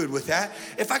 I'm good with that.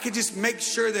 If I could just make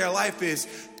sure their life is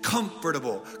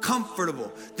comfortable,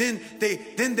 then they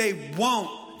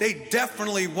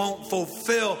definitely won't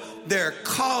fulfill their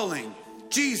calling.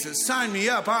 Jesus, sign me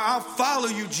up. I'll follow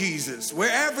you, Jesus.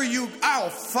 Wherever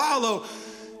I'll follow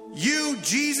you,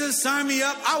 Jesus, sign me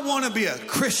up. I want to be a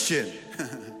Christian.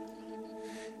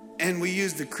 And we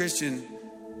use the Christian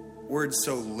word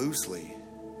so loosely,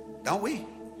 don't we?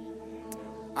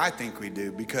 I think we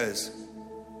do, because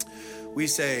we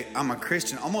say, I'm a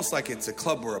Christian, almost like it's a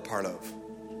club we're a part of.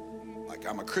 Like,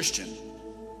 I'm a Christian.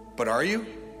 But are you?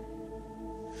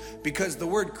 Because the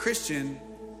word Christian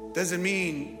doesn't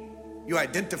mean you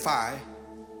identify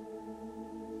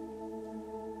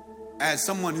as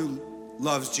someone who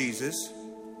loves Jesus.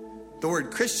 The word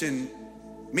Christian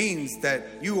means that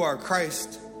you are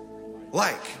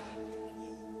Christ-like.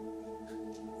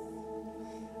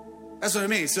 That's what it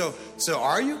means. So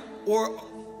are you? Or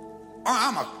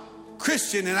I'm a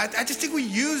Christian, and I just think we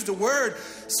use the word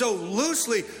so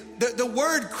loosely. The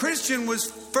word Christian was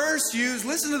first used,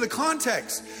 listen to the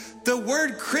context. The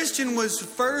word Christian was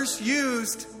first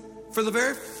used for the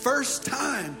very first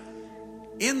time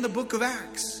in the book of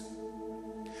Acts.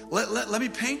 Let me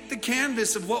paint the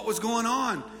canvas of what was going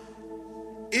on.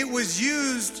 It was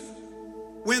used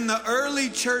when the early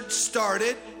church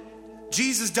started.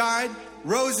 Jesus died,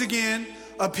 rose again,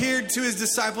 appeared to his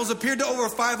disciples, appeared to over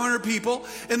 500 people.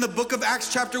 In the book of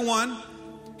Acts chapter 1,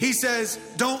 he says,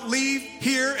 don't leave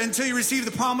here until you receive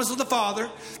the promise of the Father.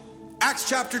 Acts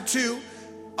chapter 2,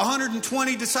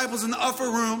 120 disciples in the upper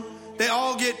room. they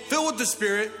all get filled with the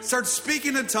Spirit, start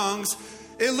speaking in tongues.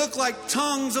 It looked like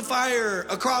tongues of fire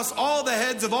across all the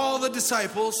heads of all the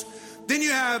disciples. Then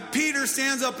you have Peter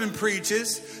stands up and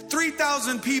preaches.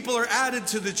 3,000 people are added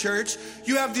to the church.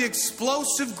 You have the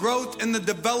explosive growth and the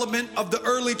development of the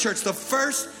early church, the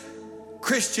first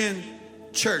Christian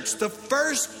church, the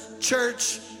first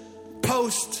church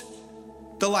post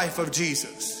the life of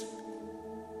Jesus.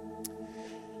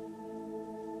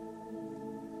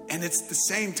 And it's the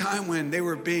same time when they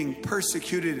were being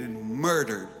persecuted and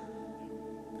murdered.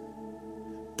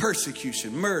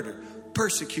 Persecution, murder,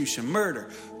 persecution, murder.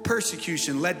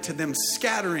 Persecution led to them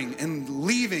scattering and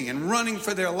leaving and running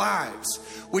for their lives,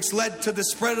 which led to the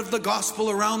spread of the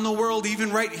gospel around the world,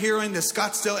 even right here in the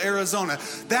Scottsdale, Arizona.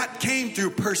 That came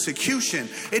through persecution.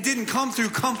 It didn't come through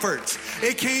comfort.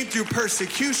 It came through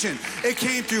persecution. It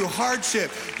came through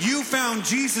hardship. You found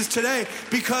Jesus today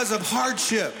because of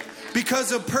hardship,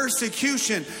 because of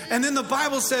persecution. And then the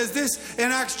Bible says this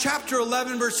in Acts chapter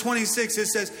 11, verse 26, it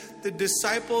says, the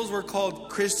disciples were called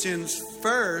Christians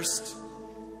first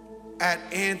at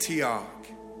Antioch.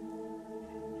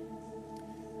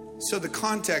 So the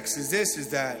context is this, is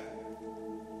that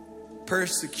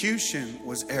persecution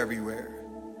was everywhere.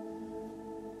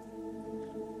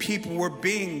 People were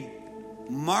being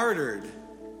martyred.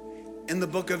 In the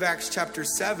book of Acts chapter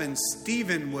 7,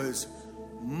 Stephen was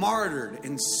martyred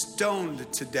and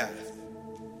stoned to death.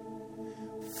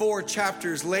 4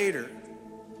 chapters later,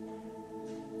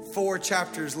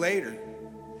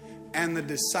 and the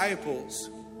disciples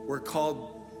were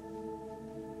called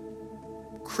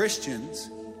Christians.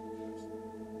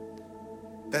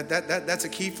 That's a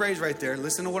key phrase right there.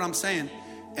 Listen to what I'm saying.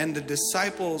 And the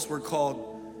disciples were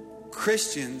called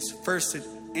Christians first at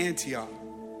Antioch.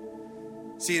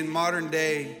 See, in modern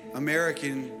day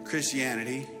American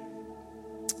Christianity,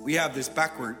 we have this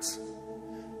backwards.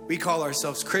 We call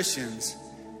ourselves Christians,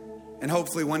 and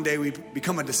hopefully one day we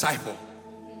become a disciple.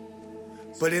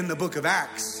 But in the book of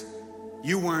Acts,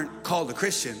 you weren't called a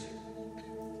Christian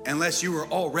unless you were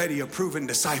already a proven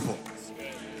disciple.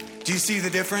 Do you see the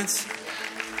difference?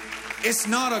 It's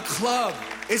not a club.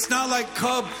 It's not like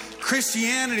Cub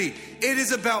Christianity. It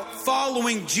is about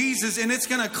following Jesus, and it's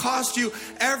going to cost you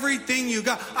everything you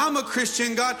got. I'm a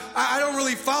Christian, God. I don't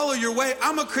really follow your way.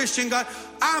 I'm a Christian, God.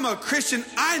 I'm a Christian.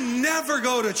 I never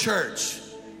go to church.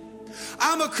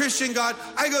 I'm a Christian, God.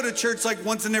 I go to church like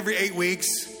once in every 8 weeks.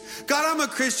 God, I'm a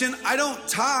Christian. I don't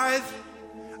tithe.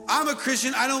 I'm a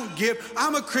Christian. I don't give.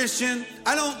 I'm a Christian.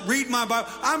 I don't read my Bible.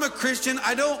 I'm a Christian.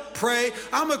 I don't pray.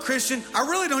 I'm a Christian. I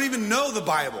really don't even know the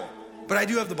Bible, but I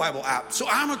do have the Bible app. So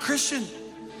I'm a Christian.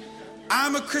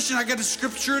 I'm a Christian. I get a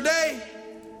scripture a day.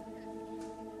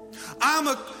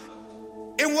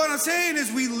 And what I'm saying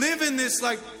is we live in this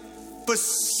like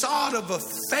facade of a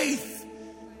faith.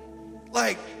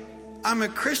 Like, I'm a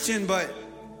Christian, but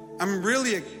I'm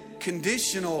really a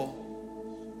conditional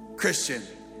Christian.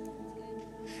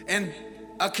 And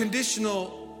a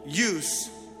conditional use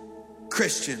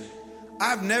Christian.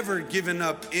 I've never given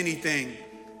up anything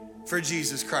for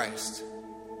Jesus Christ.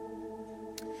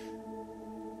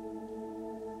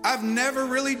 I've never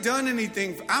really done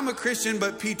anything. I'm a Christian,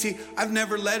 but PT, I've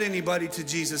never led anybody to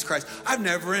Jesus Christ. I've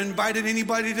never invited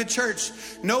anybody to church.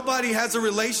 Nobody has a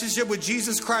relationship with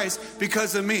Jesus Christ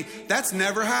because of me. That's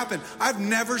never happened. I've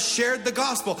never shared the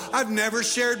gospel. I've never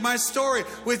shared my story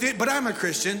with it, but I'm a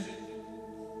Christian.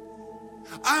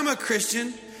 I'm a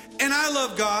Christian, and I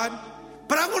love God,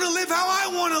 but I want to live how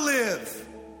I want to live.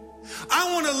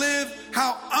 I want to live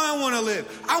how I want to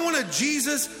live. I want a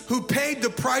Jesus who paid the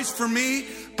price for me,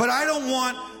 but I don't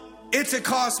want it to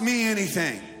cost me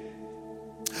anything.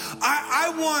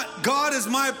 I want God as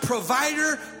my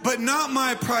provider, but not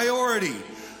my priority.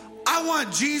 I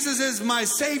want Jesus as my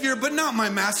Savior, but not my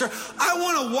master. I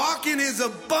want to walk in His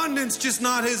abundance, just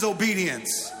not His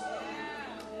obedience.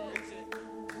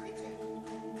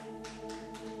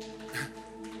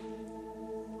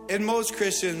 And most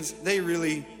Christians, they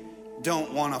really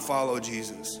don't want to follow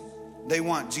Jesus. They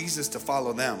want Jesus to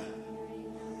follow them.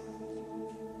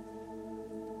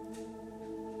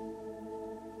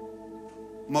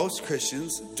 Most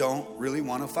Christians don't really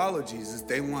want to follow Jesus.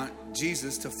 They want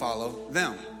Jesus to follow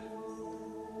them.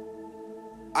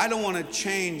 I don't want to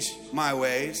change my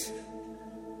ways,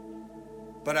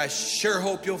 but I sure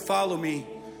hope you'll follow me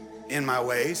in my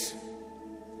ways.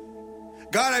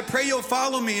 God, I pray you'll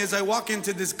follow me as I walk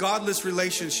into this godless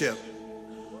relationship.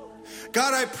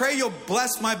 God, I pray you'll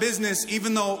bless my business,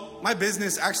 even though my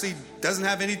business actually doesn't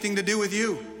have anything to do with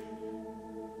you.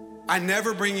 I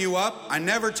never bring you up. I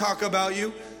never talk about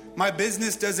you. My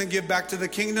business doesn't give back to the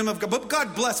kingdom of God. But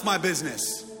God bless my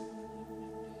business.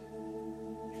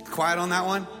 Quiet on that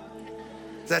one.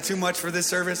 that too much for this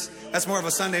service? That's more of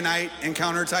a Sunday night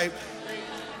encounter type.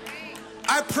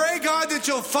 I pray, God, that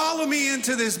you'll follow me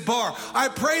into this bar. I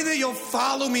pray that you'll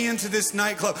follow me into this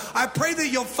nightclub. I pray that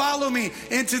you'll follow me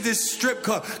into this strip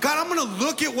club. God, I'm going to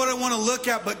look at what I want to look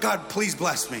at, but God, please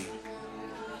bless me.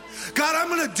 God, I'm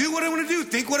going to do what I want to do,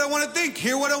 think what I want to think,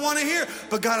 hear what I want to hear.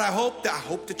 But God, I hope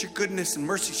that your goodness and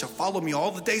mercy shall follow me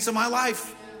all the days of my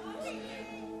life.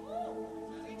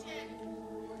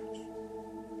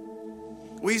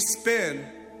 We spend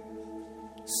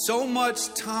so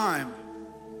much time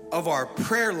of our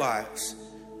prayer lives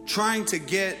trying to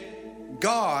get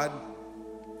God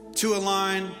to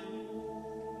align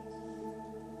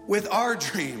with our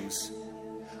dreams,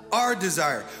 our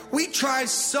desire. We try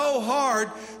so hard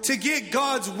to get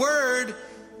God's word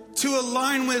to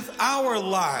align with our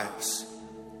lives.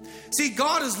 See,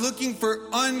 God is looking for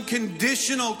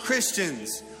unconditional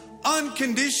Christians,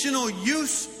 unconditional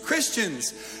use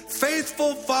Christians,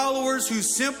 faithful followers who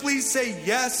simply say,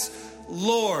 yes,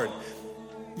 Lord.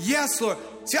 Yes, Lord.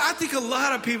 See, I think a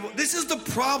lot of people, this is the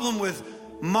problem with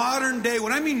modern day.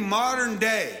 When I mean modern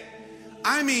day,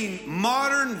 I mean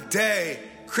modern day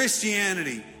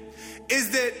Christianity,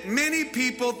 is that many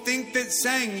people think that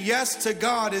saying yes to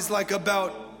God is like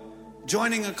about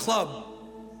joining a club.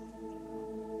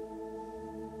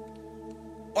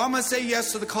 Well, I'm going to say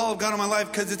yes to the call of God in my life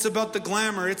because it's about the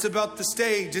glamour. It's about the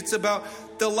stage. It's about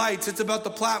the lights. It's about the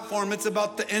platform. It's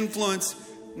about the influence.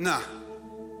 Nah.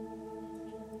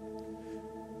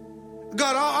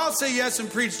 God, I'll say yes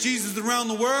and preach Jesus around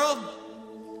the world.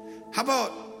 How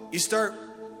about you start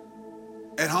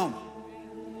at home?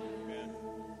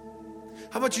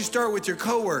 How about you start with your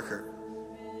coworker?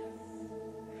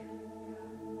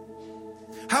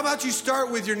 How about you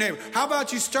start with your neighbor? How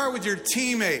about you start with your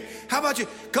teammate? How about you,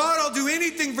 God, I'll do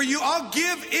anything for you. I'll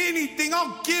give anything.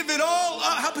 I'll give it all.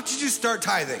 How about you just start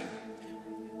tithing?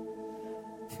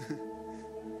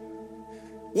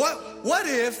 What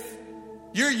if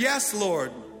your yes,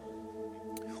 Lord?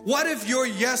 What if your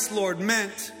yes, Lord,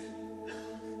 meant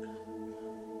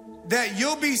that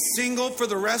you'll be single for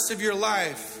the rest of your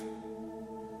life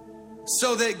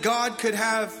so that God could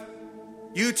have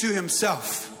you to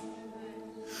himself?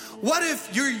 What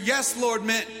if your yes, Lord,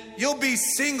 meant you'll be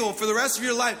single for the rest of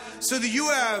your life so that you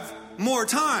have more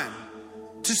time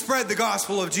to spread the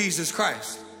gospel of Jesus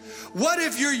Christ? What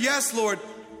if your yes, Lord,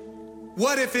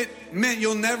 what if it meant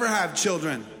you'll never have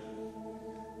children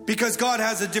because God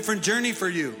has a different journey for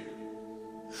you?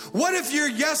 What if your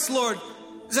yes, Lord,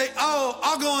 say, oh,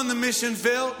 I'll go on the mission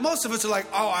field. Most of us are like,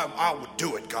 oh, I would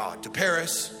do it, God, to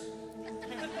Paris.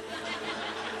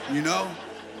 You know?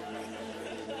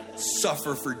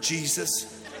 Suffer for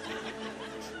Jesus.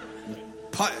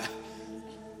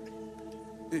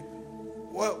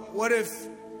 What if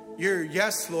your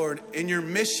yes, Lord, in your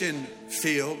mission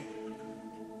field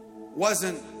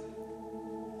wasn't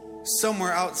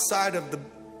somewhere outside of the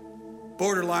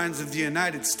borderlines of the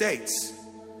United States?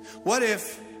 What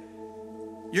if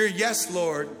your yes,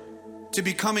 Lord, to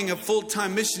becoming a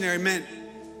full-time missionary meant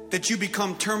that you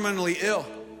become terminally ill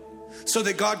so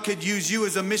that God could use you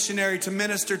as a missionary to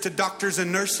minister to doctors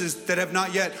and nurses that have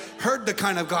not yet heard the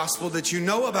kind of gospel that you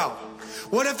know about?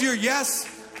 What if your yes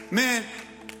meant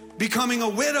becoming a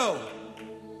widow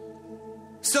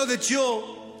so that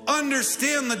you'll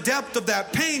understand the depth of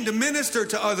that pain to minister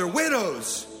to other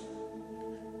widows?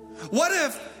 What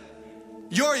if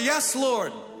your yes,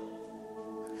 Lord,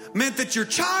 meant that your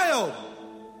child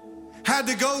had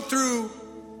to go through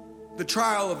the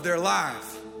trial of their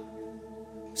life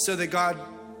so that God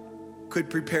could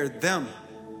prepare them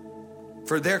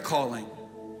for their calling?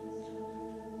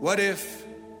 What if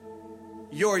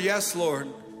your yes, Lord,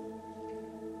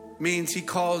 means he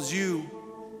calls you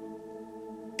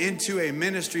into a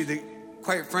ministry that,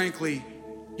 quite frankly,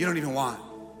 you don't even want?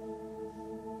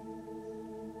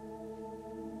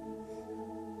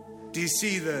 Do you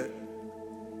see the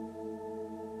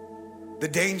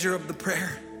danger of the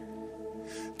prayer?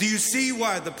 Do you see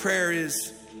why the prayer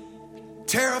is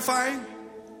terrifying?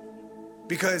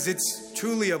 Because it's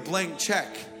truly a blank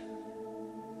check.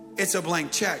 It's a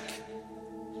blank check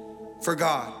for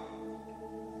God.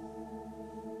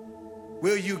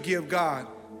 Will you give God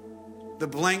the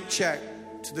blank check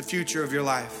to the future of your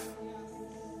life?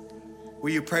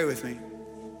 Will you pray with me?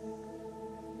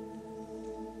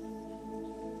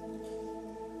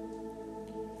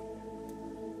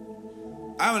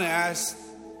 I'm going to ask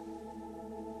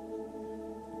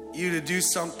you to do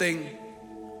something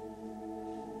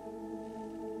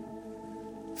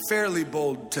fairly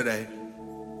bold today.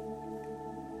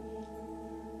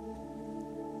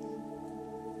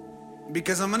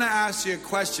 Because I'm going to ask you a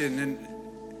question, and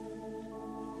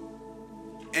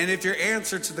And if your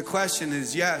answer to the question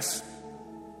is yes,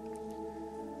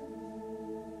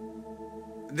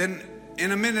 then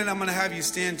in a minute I'm going to have you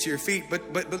stand to your feet.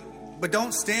 But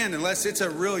don't stand unless it's a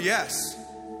real yes.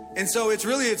 And so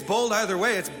it's bold either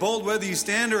way. It's bold whether you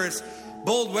stand or it's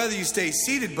bold whether you stay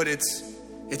seated, but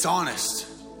it's honest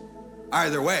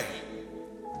either way.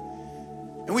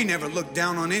 And we never look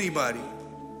down on anybody.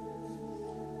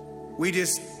 We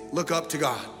just look up to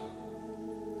God.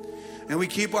 And we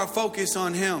keep our focus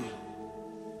on Him.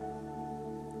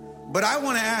 But I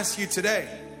want to ask you today,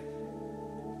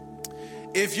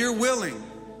 if you're willing,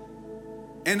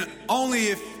 and only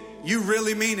if you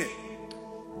really mean it,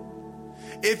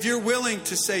 if you're willing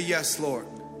to say, yes, Lord,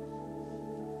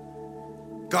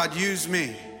 God, use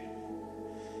me.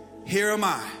 Here am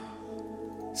I.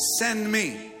 Send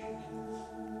me.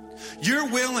 You're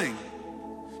willing.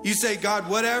 You say, God,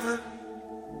 whatever,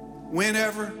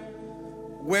 whenever,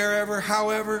 wherever,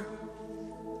 however,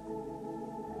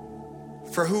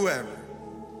 for whomever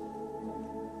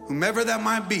that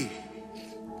might be.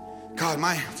 God,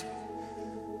 my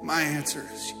answer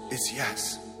is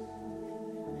yes.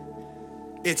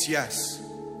 It's yes.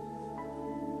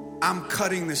 I'm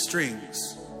cutting the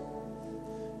strings.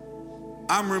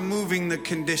 I'm removing the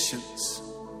conditions.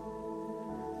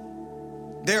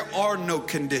 There are no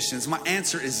conditions. My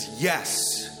answer is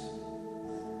yes.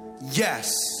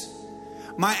 Yes.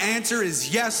 My answer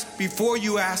is yes before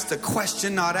you ask the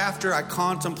question, not after I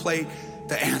contemplate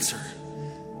the answer.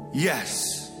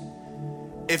 Yes.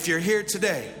 If you're here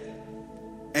today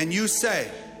and you say,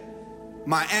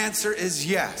 my answer is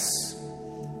yes.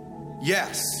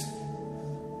 Yes.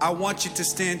 I want you to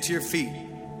stand to your feet.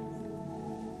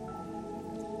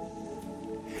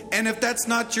 And if that's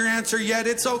not your answer yet,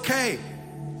 it's okay.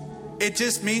 It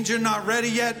just means you're not ready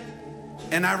yet.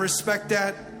 And I respect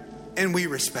that. And we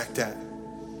respect that.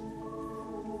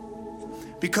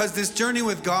 Because this journey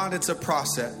with God, it's a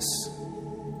process.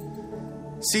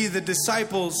 See, the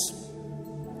disciples,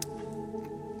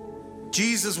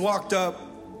 Jesus walked up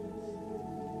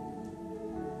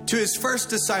to his first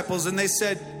disciples and they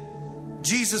said,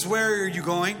 Jesus, where are you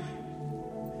going?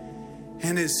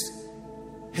 And his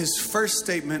first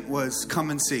statement was, come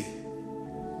and see.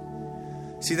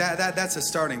 See, that's a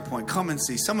starting point. Come and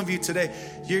see. Some of you today,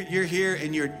 you're here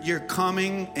and you're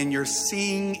coming and you're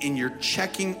seeing and you're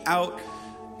checking out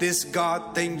this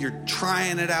God thing. You're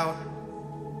trying it out.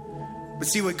 But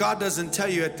see, what God doesn't tell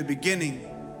you at the beginning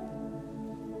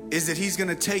is that He's going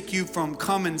to take you from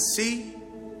come and see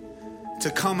to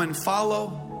come and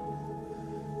follow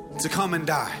to come and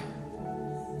die.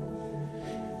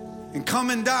 And come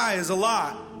and die is a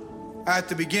lot at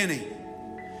the beginning.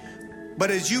 But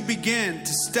as you begin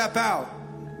to step out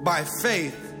by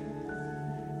faith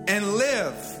and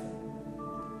live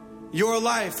your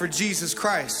life for Jesus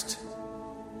Christ,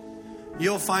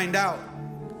 you'll find out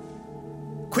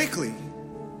quickly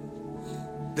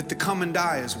that the come and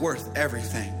die is worth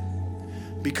everything,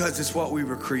 because it's what we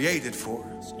were created for.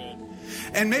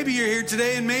 And maybe you're here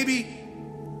today and maybe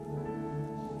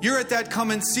you're at that come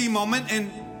and see moment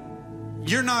and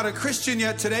you're not a Christian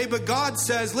yet today, but God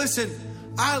says, listen,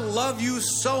 I love you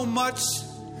so much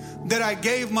that I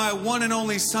gave my one and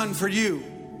only Son for you,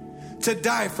 to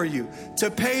die for you, to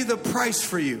pay the price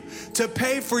for you, to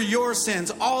pay for your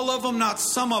sins, all of them, not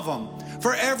some of them,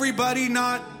 for everybody,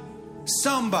 not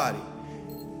somebody.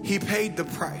 He paid the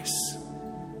price.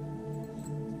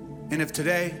 And if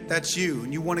today that's you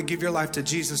and you want to give your life to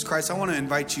Jesus Christ, I want to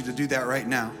invite you to do that right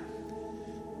now.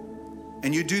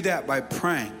 And you do that by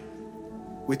praying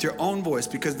with your own voice,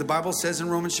 because the Bible says in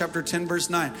Romans chapter 10 verse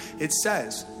 9, it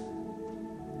says,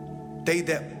 they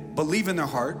that believe in their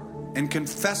heart and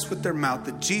confess with their mouth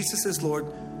that Jesus is Lord,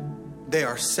 they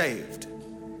are saved.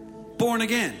 Born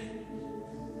again.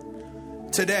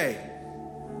 Today,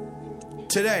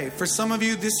 for some of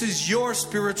you, this is your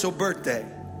spiritual birthday.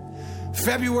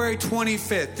 February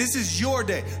 25th. This is your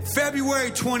day.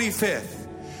 February 25th.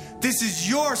 This is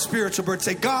your spiritual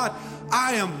birthday. God,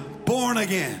 I am born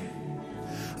again.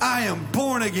 I am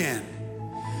born again.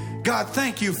 God,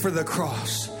 thank you for the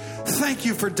cross. Thank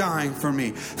you for dying for me.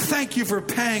 Thank you for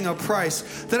paying a price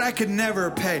that I could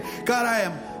never pay. God,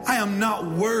 I am not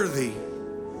worthy.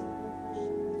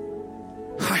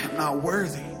 I am not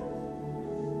worthy.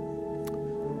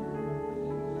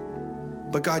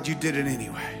 But God, you did it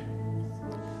anyway.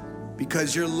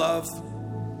 Because your love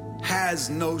has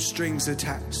no strings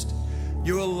attached.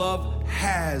 Your love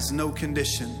has no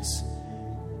conditions.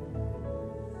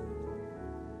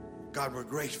 God, we're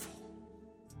grateful.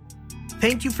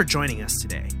 Thank you for joining us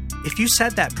today. If you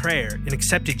said that prayer and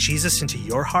accepted Jesus into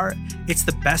your heart, it's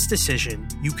the best decision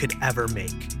you could ever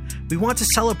make. We want to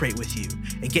celebrate with you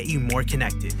and get you more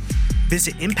connected.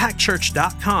 Visit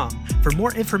impactchurch.com for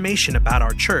more information about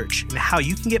our church and how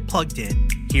you can get plugged in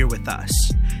here with us.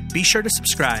 Be sure to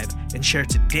subscribe and share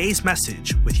today's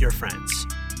message with your friends.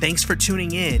 Thanks for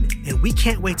tuning in, and we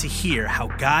can't wait to hear how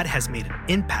God has made an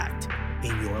impact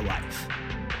in your life.